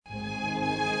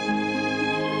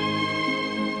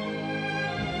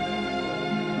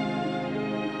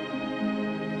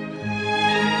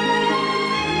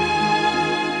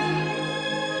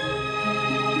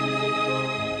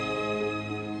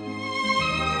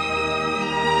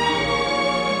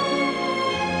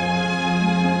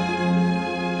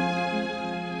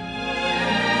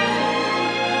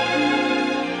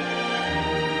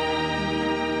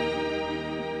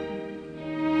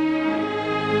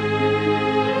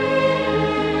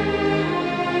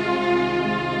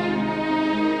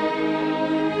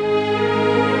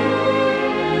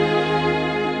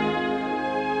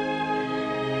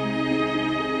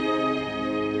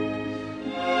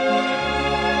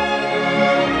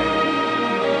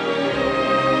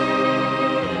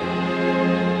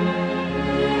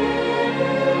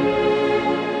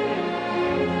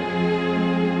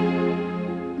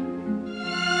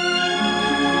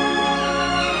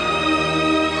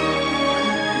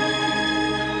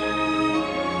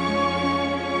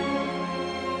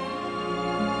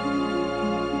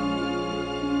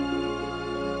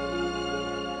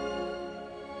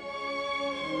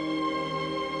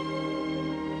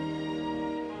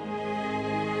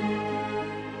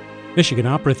Michigan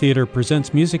Opera Theater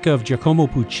presents music of Giacomo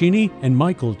Puccini and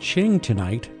Michael Ching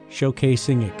tonight,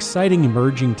 showcasing exciting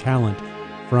emerging talent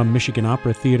from Michigan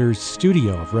Opera Theater's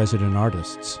studio of resident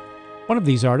artists. One of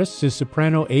these artists is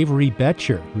soprano Avery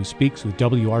Betcher, who speaks with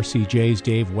WRCJ's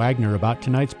Dave Wagner about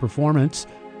tonight's performance,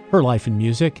 her life in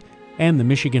music, and the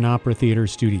Michigan Opera Theater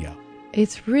studio.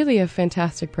 It's really a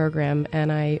fantastic program, and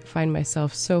I find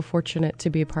myself so fortunate to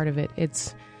be a part of it.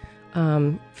 It's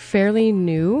fairly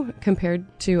new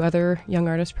compared to other young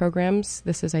artist programs.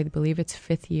 This is, I believe, its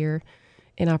fifth year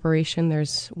in operation.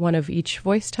 There's one of each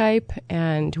voice type,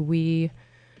 and we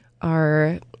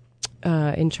are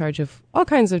in charge of all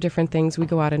kinds of different things. We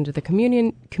go out into the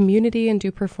community and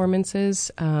do performances,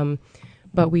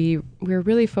 but we're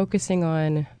really focusing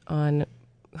on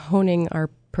honing our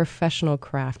professional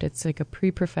craft. It's like a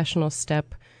pre-professional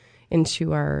step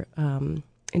into our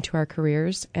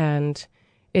careers, and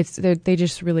they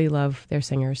just really love their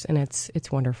singers, and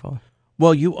it's wonderful.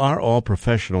 Well, you are all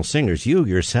professional singers. You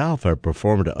yourself have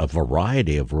performed a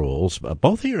variety of roles,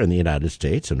 both here in the United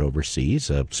States and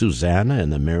overseas. Susanna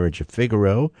in The Marriage of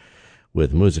Figaro,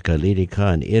 with Musica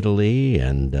Lirica in Italy,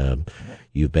 and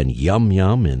you've been Yum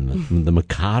Yum in The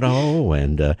Mikado,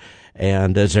 and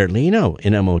Zerlino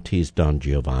in MOT's Don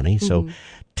Giovanni. So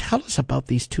tell us about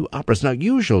these two operas. Now,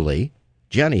 usually,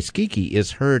 Gianni Schicchi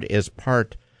is heard as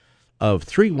part of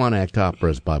three one-act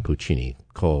operas by Puccini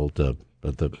called the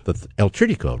El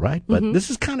Trittico, right? But this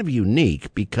is kind of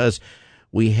unique because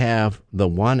we have the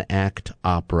one-act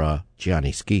opera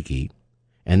Gianni Schicchi,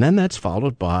 and then that's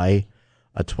followed by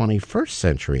a 21st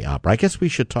century opera. I guess we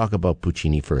should talk about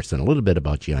Puccini first and a little bit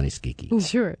about Gianni Schicchi.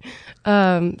 Sure.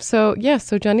 So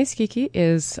Gianni Schicchi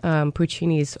is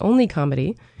Puccini's only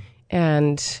comedy,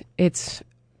 and it's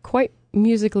quite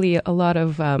musically a lot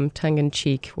of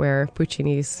tongue-in-cheek, where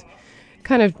Puccini's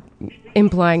kind of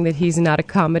implying that he's not a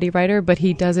comedy writer, but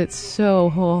he does it so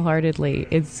wholeheartedly.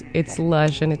 It's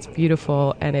lush and it's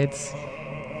beautiful, and it's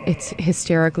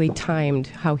hysterically timed.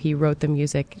 How he wrote the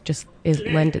music just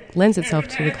lends itself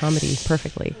to the comedy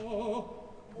perfectly.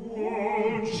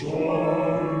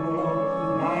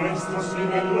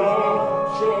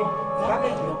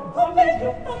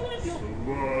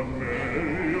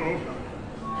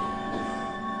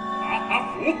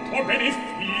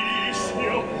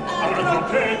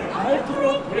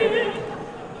 Altro che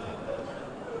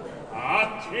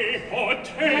a che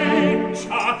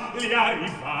potenza gli è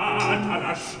arrivata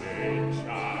la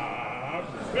scienza.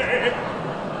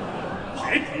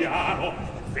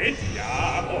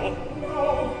 Vediamo,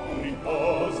 no,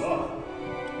 riposa,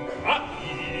 ma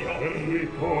io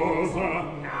riposa.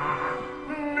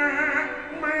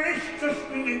 Ma sto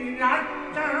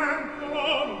spigliata,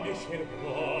 non mi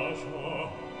servoso.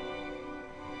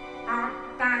 Ho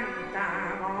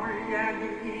tanta voglia di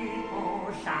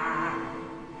riposare,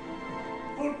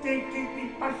 potete di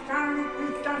passare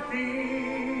questa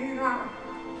sera,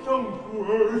 son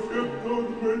quasi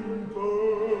addormentato.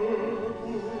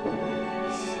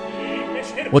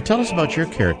 Well, tell us about your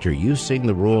character. You sing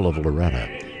the role of Loretta.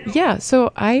 Yeah,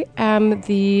 so I am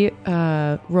the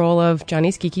role of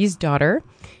Gianni Schicchi's daughter,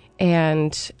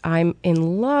 and I'm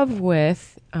in love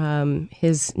with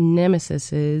his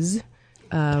nemesis's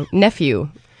nephew,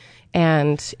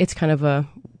 and it's kind of a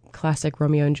classic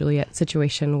Romeo and Juliet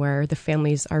situation where the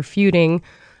families are feuding,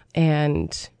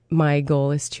 and my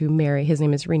goal is to marry. His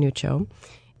name is Rinuccio,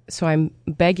 so I'm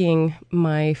begging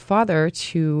my father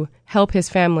to help his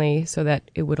family so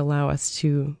that it would allow us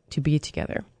to be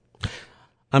together.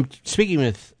 I'm speaking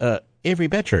with Avery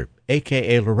Betcher,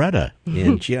 a.k.a. Loretta,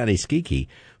 in Gianni Schicchi,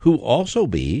 who also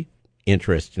be,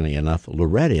 interestingly enough,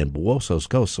 Loretta in Buoso's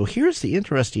Ghost. So here's the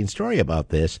interesting story about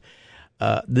this.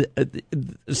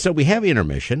 So we have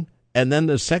intermission, and then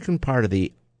the second part of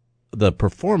the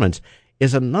performance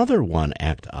is another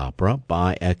one-act opera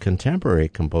by a contemporary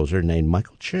composer named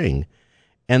Michael Ching.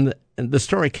 And the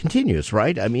story continues,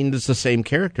 right? I mean, it's the same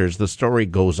characters. The story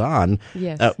goes on.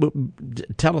 Yes.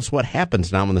 Tell us what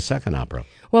happens now in the second opera.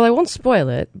 Well, I won't spoil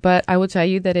it, but I will tell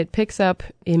you that it picks up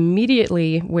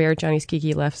immediately where Gianni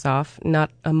Schicchi left off.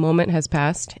 Not a moment has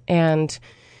passed, and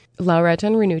Lauretta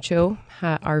and Rinuccio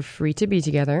are free to be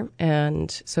together,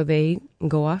 and so they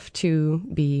go off to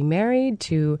be married,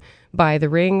 to buy the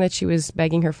ring that she was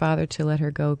begging her father to let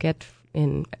her go get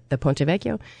in the Ponte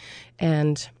Vecchio,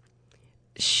 and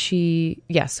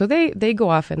so they go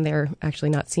off and they're actually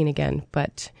not seen again,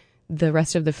 but the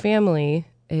rest of the family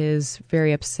is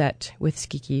very upset with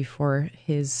Schicchi for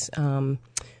his kind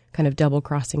of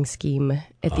double-crossing scheme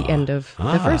at the end of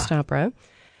the first opera.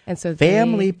 And so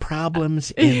family problems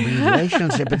in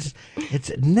relationships,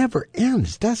 it never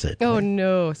ends, does it? Oh,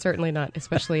 no, certainly not,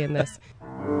 especially in this.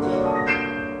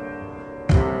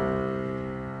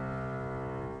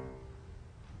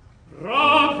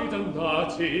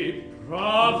 Bravi,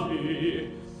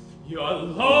 bravi, you're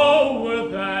lower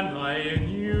than I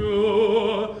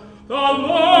knew, the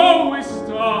lowest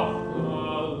of the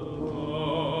low.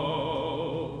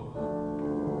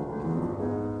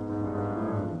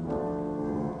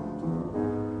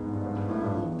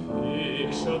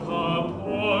 Picture the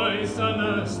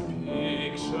poisonous,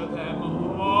 picture them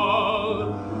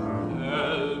all,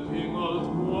 helping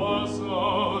old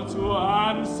Warsaw to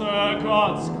answer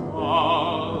God's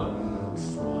call.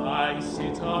 Spice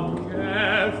it up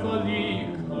carefully,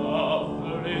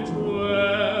 cover it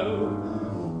well,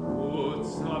 put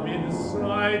some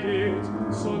inside it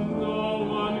so no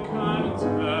one can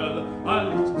tell. A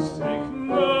little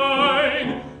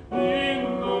strychnine in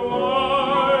the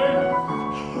wine,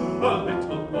 a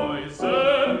little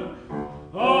poison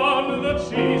on the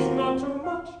cheese, not too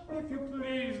much, if you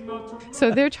please, not too much. So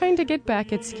they're trying to get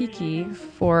back at Skiki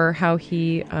for how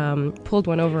he pulled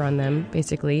one over on them,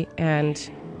 basically, and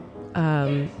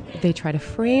they try to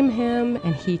frame him,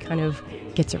 and he kind of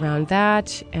gets around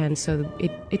that, and so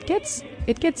it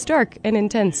gets dark and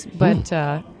intense, but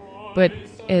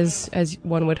as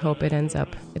one would hope, it ends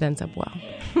up well.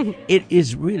 It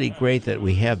is really great that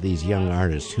we have these young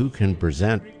artists who can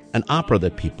present an opera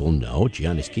that people know,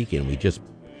 Gianni Schicchi, and we just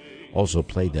also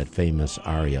played that famous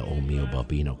aria, O mio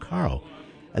Balbino Caro.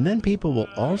 And then people will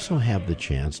also have the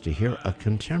chance to hear a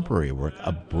contemporary work,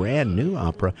 a brand new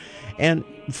opera. And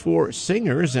for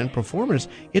singers and performers,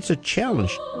 it's a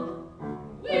challenge.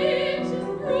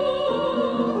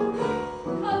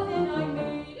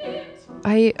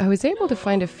 I was able to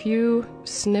find a few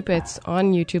snippets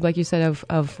on YouTube, like you said,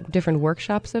 of different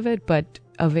workshops of it, but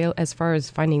as far as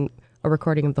finding a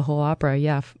recording of the whole opera,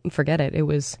 forget it.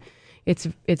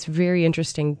 It's very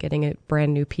interesting getting a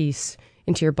brand new piece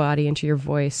into your body, into your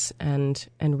voice, and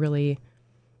really,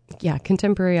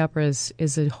 contemporary opera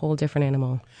is a whole different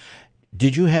animal.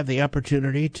 Did you have the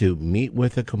opportunity to meet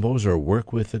with the composer or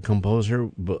work with the composer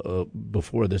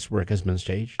before this work has been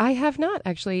staged? I have not,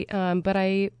 actually, but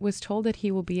I was told that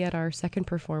he will be at our second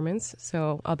performance,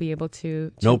 so I'll be able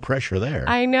to... No pressure there.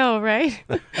 I know, right?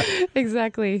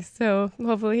 Exactly. So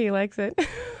hopefully he likes it.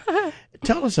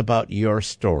 Tell us about your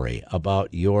story,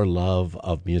 about your love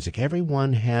of music.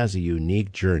 Everyone has a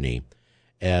unique journey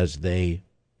as they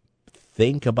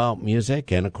think about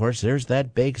music, and of course there's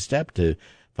that big step to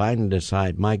find and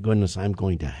decide, my goodness, I'm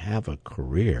going to have a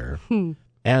career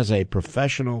as a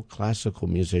professional classical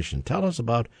musician. Tell us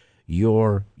about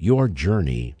your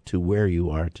journey to where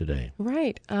you are today.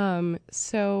 Right.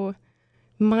 So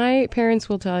my parents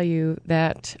will tell you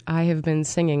that I have been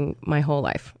singing my whole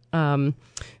life,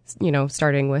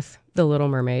 starting with The Little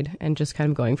Mermaid and just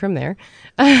kind of going from there.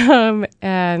 I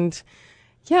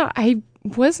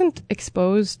wasn't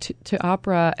exposed to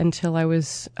opera until I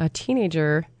was a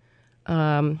teenager.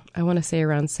 I want to say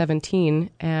around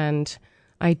 17, and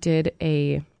I did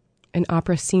an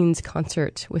opera scenes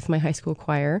concert with my high school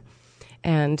choir,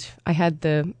 and I had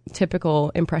the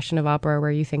typical impression of opera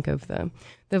where you think of the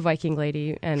Viking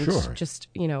lady, and Sure. just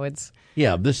it's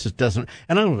doesn't,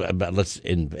 and I don't. But let's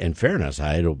in fairness,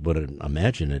 I would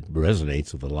imagine it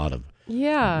resonates with a lot of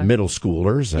middle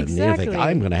schoolers, and exactly. you think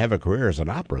I'm going to have a career as an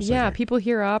opera singer. Yeah, people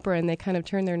hear opera and they kind of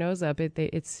turn their nose up.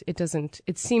 It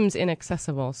seems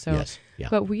inaccessible. So, Yes, yeah.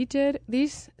 But we did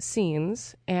these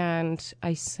scenes, and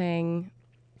I sang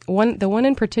the one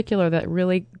in particular that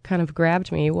really kind of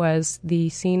grabbed me was the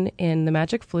scene in The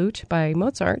Magic Flute by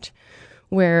Mozart,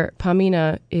 where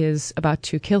Pamina is about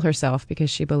to kill herself because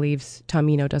she believes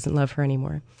Tamino doesn't love her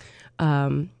anymore.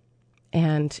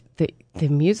 And the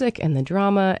music and the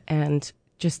drama and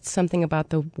just something about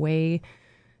the way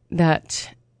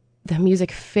that the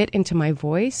music fit into my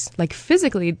voice, like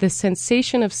physically, the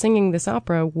sensation of singing this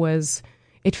opera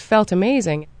it felt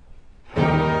amazing.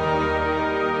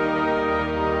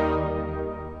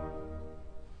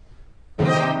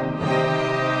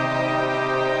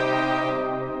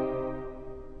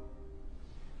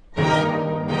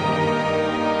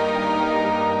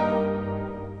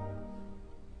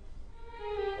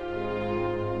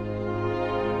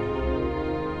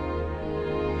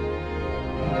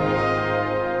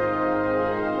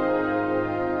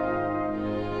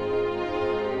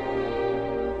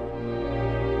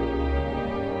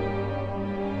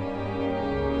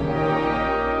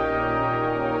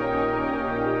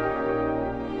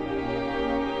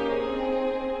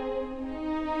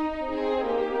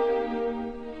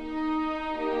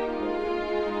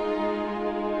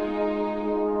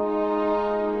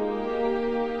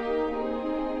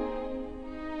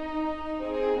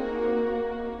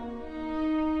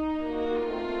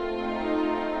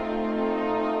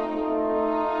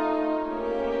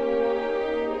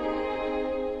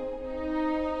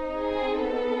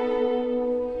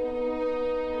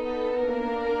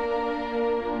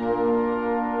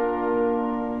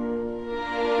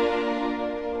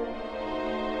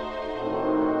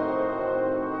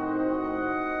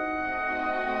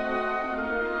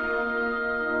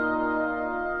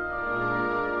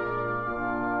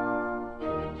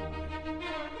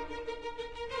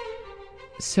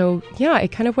 so yeah,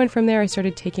 it kind of went from there. I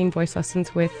started taking voice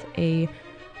lessons with a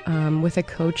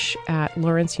coach at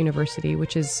Lawrence University,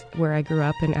 which is where I grew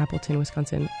up in Appleton,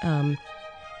 Wisconsin.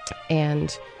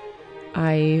 And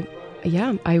I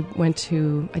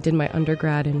did my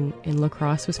undergrad in La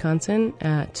Crosse, Wisconsin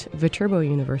at Viterbo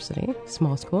University,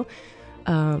 small school.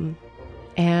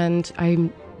 And I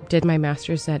did my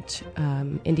master's at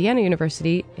Indiana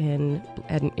University in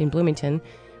Bloomington,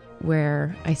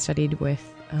 where I studied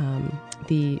with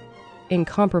the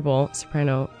incomparable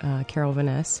soprano Carol Van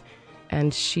Ness,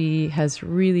 and she has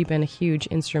really been a huge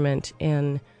instrument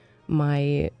in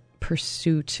my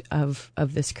pursuit of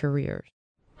this career.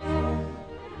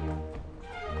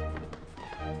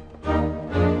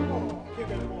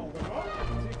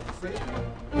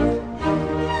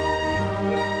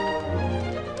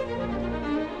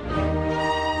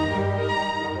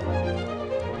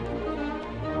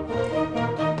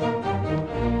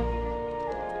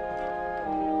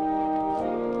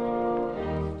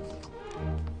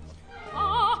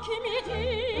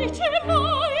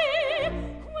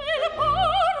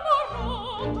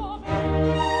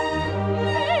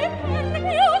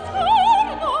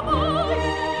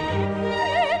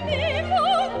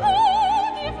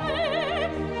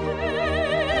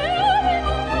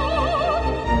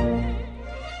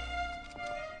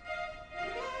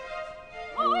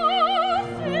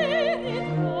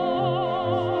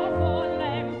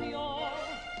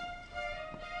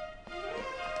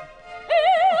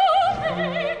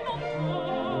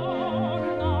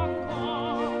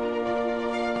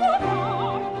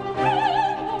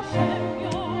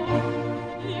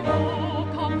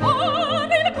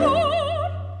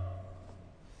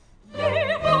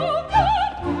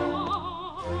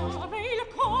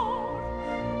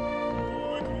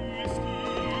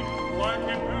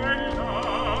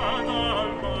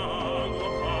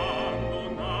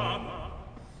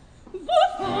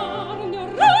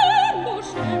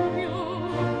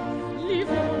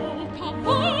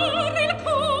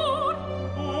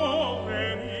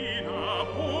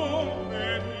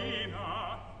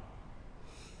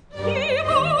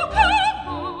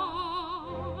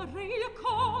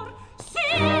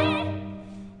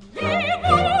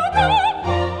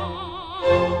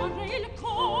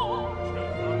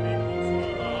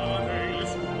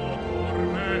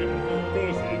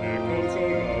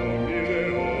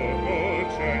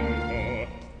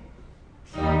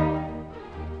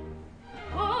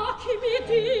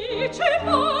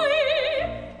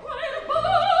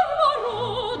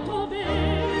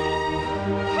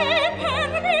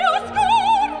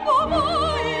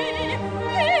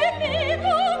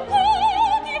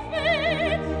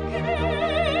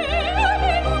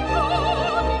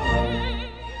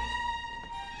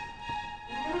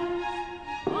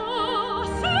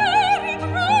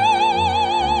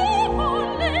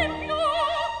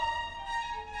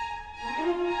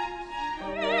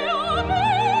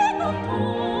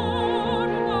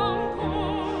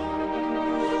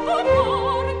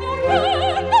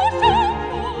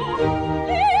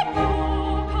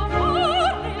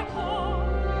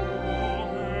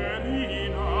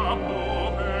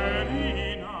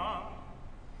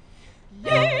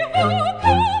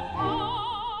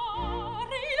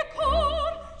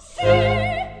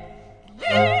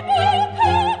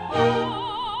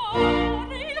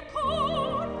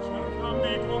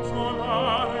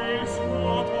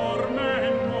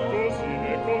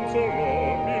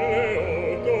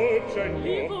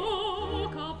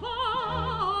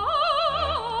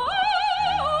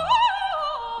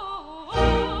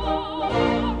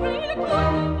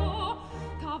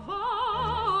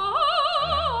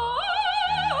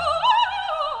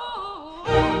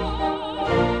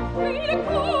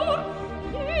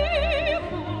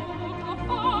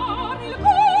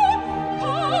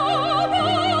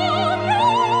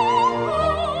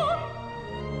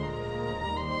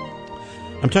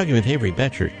 I'm talking with Avery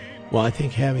Betcher. Well, I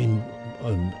think having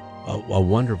a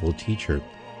wonderful teacher,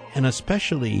 and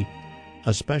especially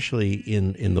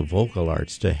in the vocal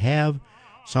arts, to have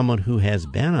someone who has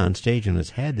been on stage and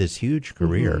has had this huge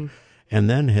career, mm-hmm. and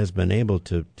then has been able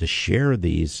to share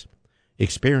these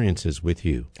experiences with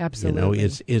you. Absolutely. You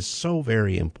know, is so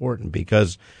very important,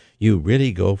 because you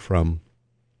really go from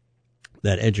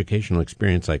that educational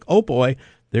experience like, oh boy,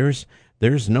 there's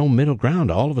no middle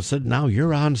ground. All of a sudden now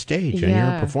you're on stage and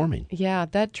you're performing. Yeah,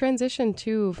 that transition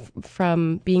too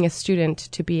from being a student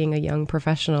to being a young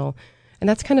professional. And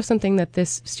that's kind of something that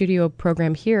this studio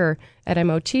program here at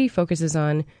MOT focuses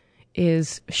on,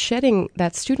 is shedding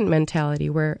that student mentality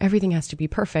where everything has to be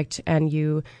perfect and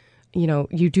you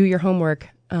do your homework.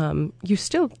 You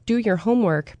still do your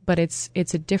homework, but it's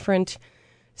a different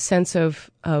sense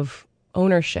of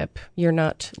ownership. You're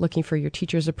not looking for your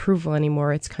teacher's approval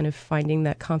anymore. It's kind of finding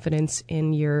that confidence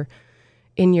in your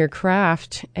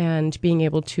craft and being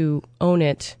able to own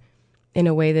it in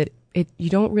a way that you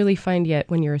don't really find yet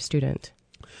when you're a student.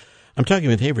 I'm talking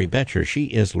with Avery Boettcher. She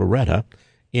is Loretta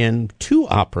in 2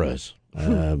 operas,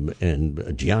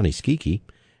 and Gianni Schicchi,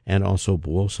 and also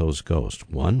Buoso's Ghost,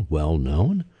 one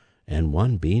well-known and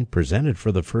one being presented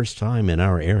for the first time in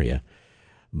our area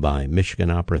by Michigan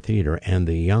Opera Theater and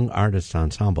the Young Artists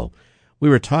Ensemble. We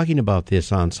were talking about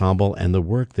this ensemble and the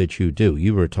work that you do.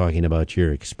 You were talking about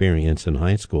your experience in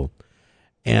high school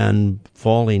and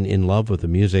falling in love with the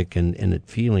music and it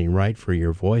feeling right for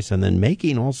your voice, and then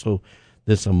making also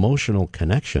this emotional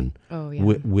connection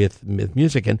with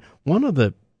music. And one of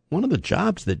the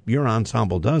jobs that your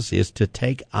ensemble does is to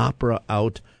take opera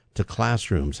out to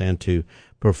classrooms and to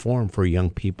perform for young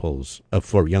people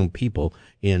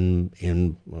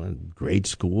in grade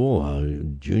school,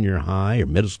 junior high or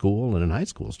middle school, and in high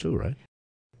schools too, right?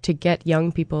 To get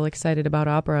young people excited about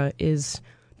opera is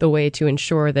the way to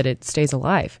ensure that it stays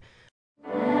alive.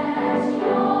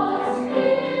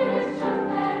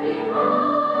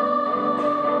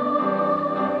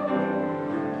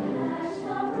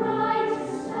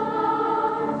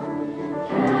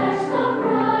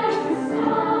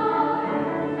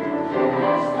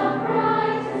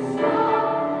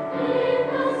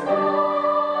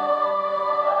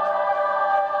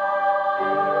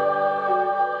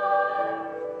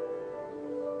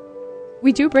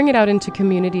 We do bring it out into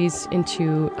communities,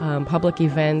 into public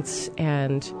events,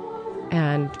 and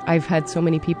I've had so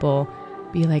many people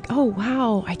be like, "Oh,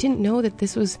 wow, I didn't know that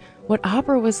this was what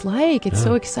opera was like. It's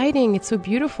so exciting. It's so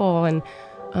beautiful." And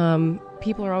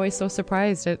people are always so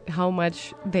surprised at how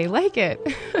much they like it.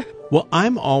 Well,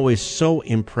 I'm always so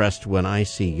impressed when I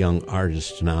see young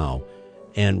artists now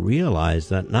and realize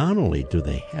that not only do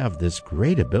they have this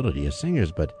great ability as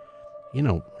singers, but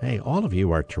hey, all of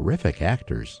you are terrific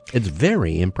actors. It's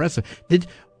very impressive.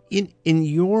 In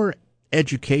your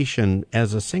education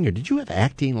as a singer, did you have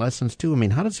acting lessons too? I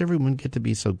mean, how does everyone get to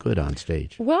be so good on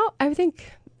stage? Well, I think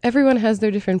everyone has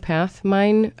their different path.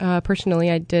 Mine,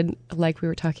 personally, I did, like we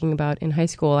were talking about in high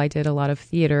school, I did a lot of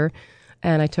theater,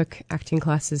 and I took acting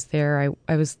classes there.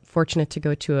 I was fortunate to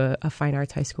go to a fine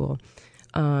arts high school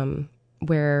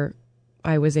where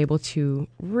I was able to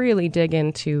really dig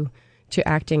into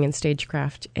acting and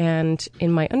stagecraft. And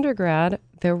in my undergrad,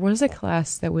 there was a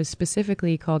class that was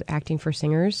specifically called Acting for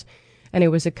Singers, and it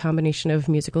was a combination of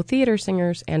musical theater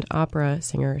singers and opera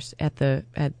singers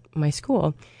at my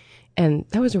school. And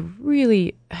that was a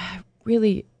really,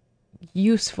 really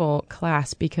useful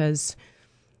class because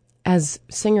as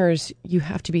singers, you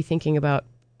have to be thinking about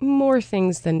more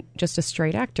things than just a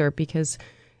straight actor, because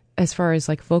as far as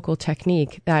like vocal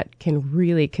technique, that can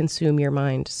really consume your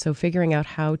mind. So figuring out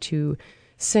how to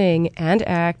sing and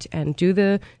act and do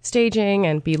the staging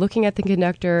and be looking at the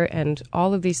conductor and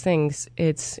all of these things,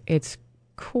 it's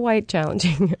quite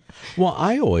challenging. Well,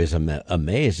 I always am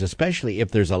amazed, especially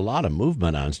if there's a lot of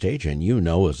movement on stage, and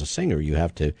as a singer, you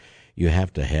have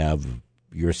to have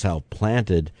yourself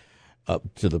planted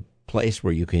up to the place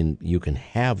where you can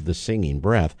have the singing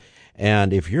breath.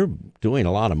 And if you're doing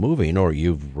a lot of moving or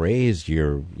you've raised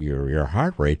your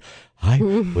heart rate, I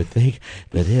would think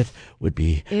that it would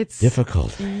be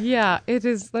difficult. Yeah, it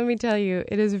is. Let me tell you,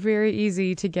 it is very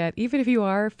easy to get, even if you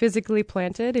are physically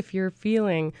planted, if you're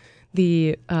feeling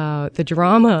the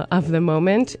drama of the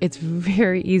moment, it's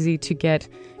very easy to get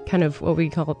kind of what we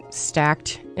call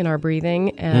stacked in our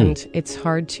breathing, and it's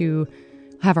hard to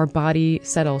have our body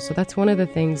settle. So that's one of the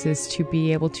things, is to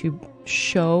be able to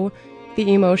show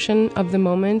the emotion of the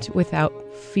moment without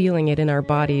feeling it in our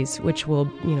bodies, which will,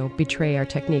 betray our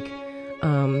technique.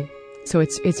 So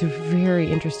it's a very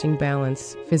interesting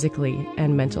balance physically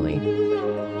and mentally.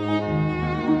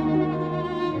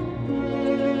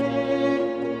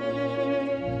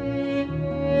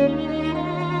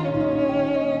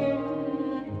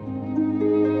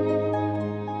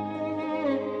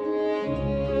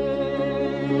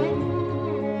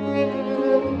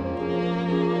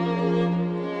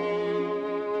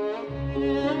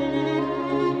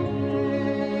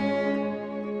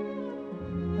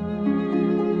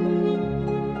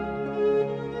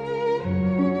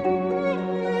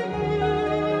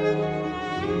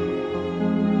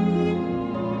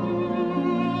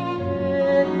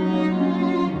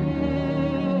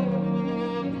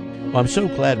 Well, I'm so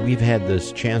glad we've had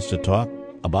this chance to talk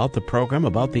about the program,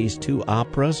 about these 2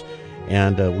 operas,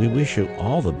 and we wish you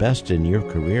all the best in your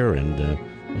career, and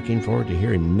looking forward to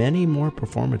hearing many more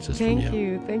performances from you. Thank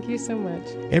you. Thank you so much.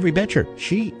 Avery Boettcher,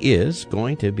 she is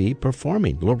going to be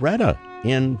performing Loretta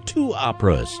in 2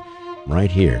 operas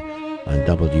right here on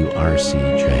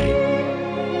WRCJ.